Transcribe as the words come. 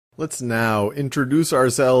Let's now introduce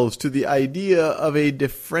ourselves to the idea of a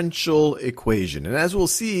differential equation. And as we'll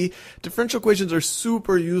see, differential equations are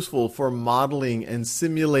super useful for modeling and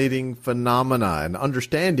simulating phenomena and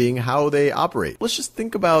understanding how they operate. Let's just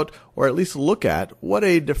think about, or at least look at, what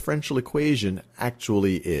a differential equation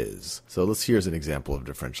actually is. So here's an example of a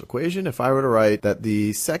differential equation. If I were to write that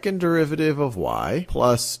the second derivative of y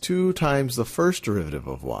plus 2 times the first derivative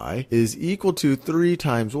of y is equal to 3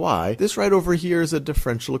 times y, this right over here is a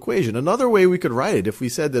differential equation. Another way we could write it, if we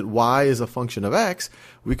said that y is a function of x,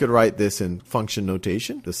 we could write this in function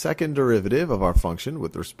notation. The second derivative of our function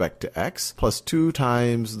with respect to x plus 2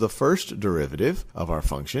 times the first derivative of our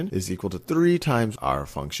function is equal to 3 times our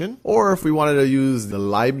function. Or if we wanted to use the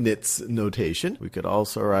Leibniz notation, we could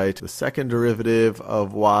also write the second derivative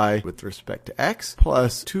of y with respect to x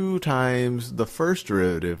plus 2 times the first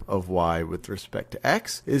derivative of y with respect to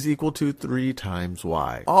x is equal to 3 times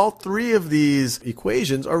y. All three of these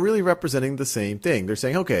equations are really representing the same thing. They're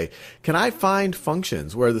saying, okay, can I find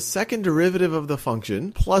functions where the second derivative of the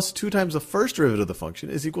function plus 2 times the first derivative of the function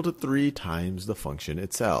is equal to 3 times the function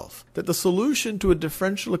itself? That the solution to a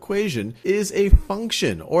differential equation is a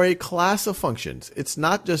function or a class of functions. It's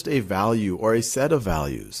not just a value or a set of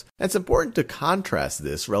values. And it's important to contrast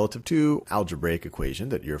this relative to algebraic equation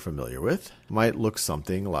that you're familiar with. It might look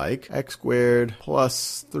something like x squared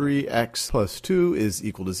plus 3x plus 2 is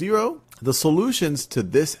equal to 0. The solutions to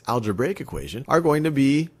this algebraic equation are going to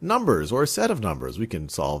be numbers or a set of numbers. We can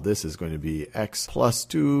solve this as going to be x plus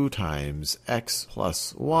 2 times x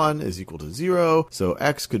plus 1 is equal to 0. So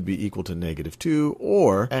x could be equal to negative 2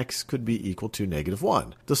 or x could be equal to negative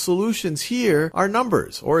 1. The solutions here are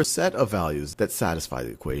numbers or a set of values that satisfy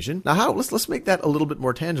the equation. Now let's make that a little bit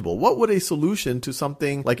more tangible. What would a solution to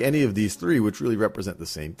something like any of these three, which really represent the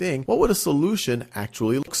same thing, what would a solution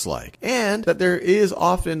actually looks like? And that there is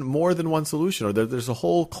often more than one solution, or there's a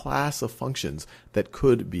whole class of functions that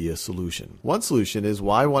could be a solution. One solution is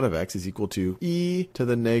y1 of x is equal to e to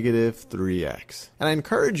the negative 3x. And I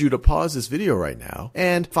encourage you to pause this video right now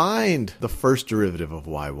and find the first derivative of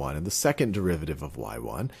y1 and the second derivative of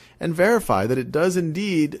y1 and verify that it does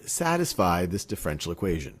indeed satisfy this differential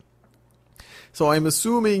equation. So I'm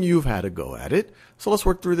assuming you've had a go at it. So let's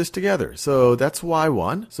work through this together. So that's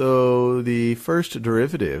y1. So the first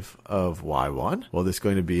derivative of y1, well, this is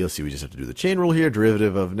going to be, let's see, we just have to do the chain rule here.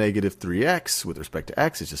 Derivative of negative 3x with respect to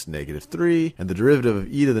x is just negative 3. And the derivative of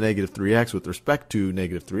e to the negative 3x with respect to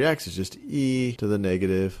negative 3x is just e to the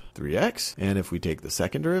negative 3x. And if we take the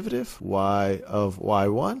second derivative, y of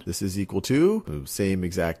y1, this is equal to, same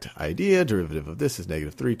exact idea, derivative of this is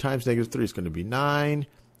negative 3 times negative 3 is going to be 9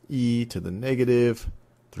 e to the negative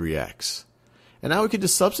 3x. And now we can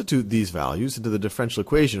just substitute these values into the differential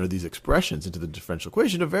equation, or these expressions into the differential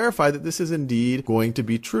equation, to verify that this is indeed going to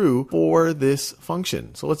be true for this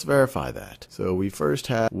function. So let's verify that. So we first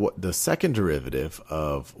have the second derivative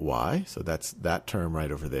of y. So that's that term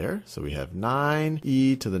right over there. So we have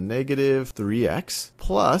 9e to the negative 3x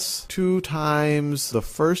plus 2 times the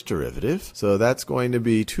first derivative. So that's going to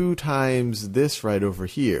be 2 times this right over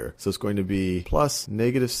here. So it's going to be plus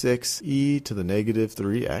negative 6e to the negative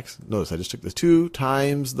 3x. Notice I just took this 2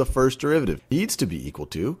 times the first derivative. Needs to be equal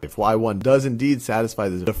to, if y1 does indeed satisfy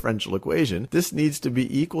the differential equation, this needs to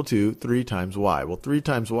be equal to 3 times y. Well, 3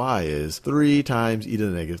 times y is 3 times e to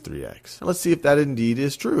the negative 3x. And let's see if that indeed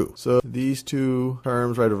is true. So these two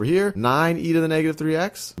terms right over here, 9e to the negative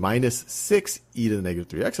 3x minus 6e to the negative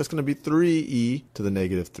 3x, that's going to be 3e to the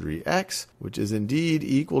negative 3x, which is indeed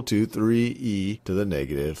equal to 3e to the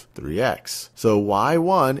negative 3x. So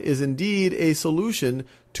y1 is indeed a solution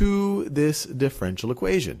to this differential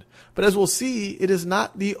equation. But as we'll see, it is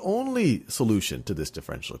not the only solution to this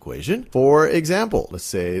differential equation. For example, let's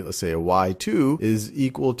say a y2 is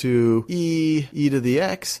equal to e to the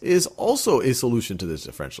x is also a solution to this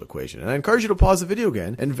differential equation. And I encourage you to pause the video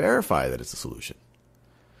again and verify that it's a solution.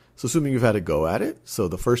 So assuming you've had a go at it, so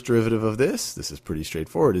the first derivative of this is pretty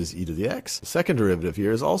straightforward, is e to the x. The second derivative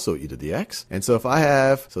here is also e to the x. And so if I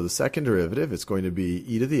have, so the second derivative, it's going to be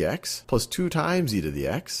e to the x plus 2 times e to the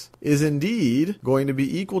x is indeed going to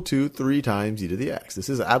be equal to 3 times e to the x. This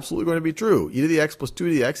is absolutely going to be true. E to the x plus 2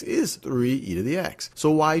 to the x is 3 e to the x.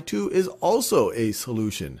 So y2 is also a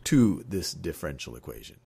solution to this differential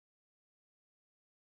equation.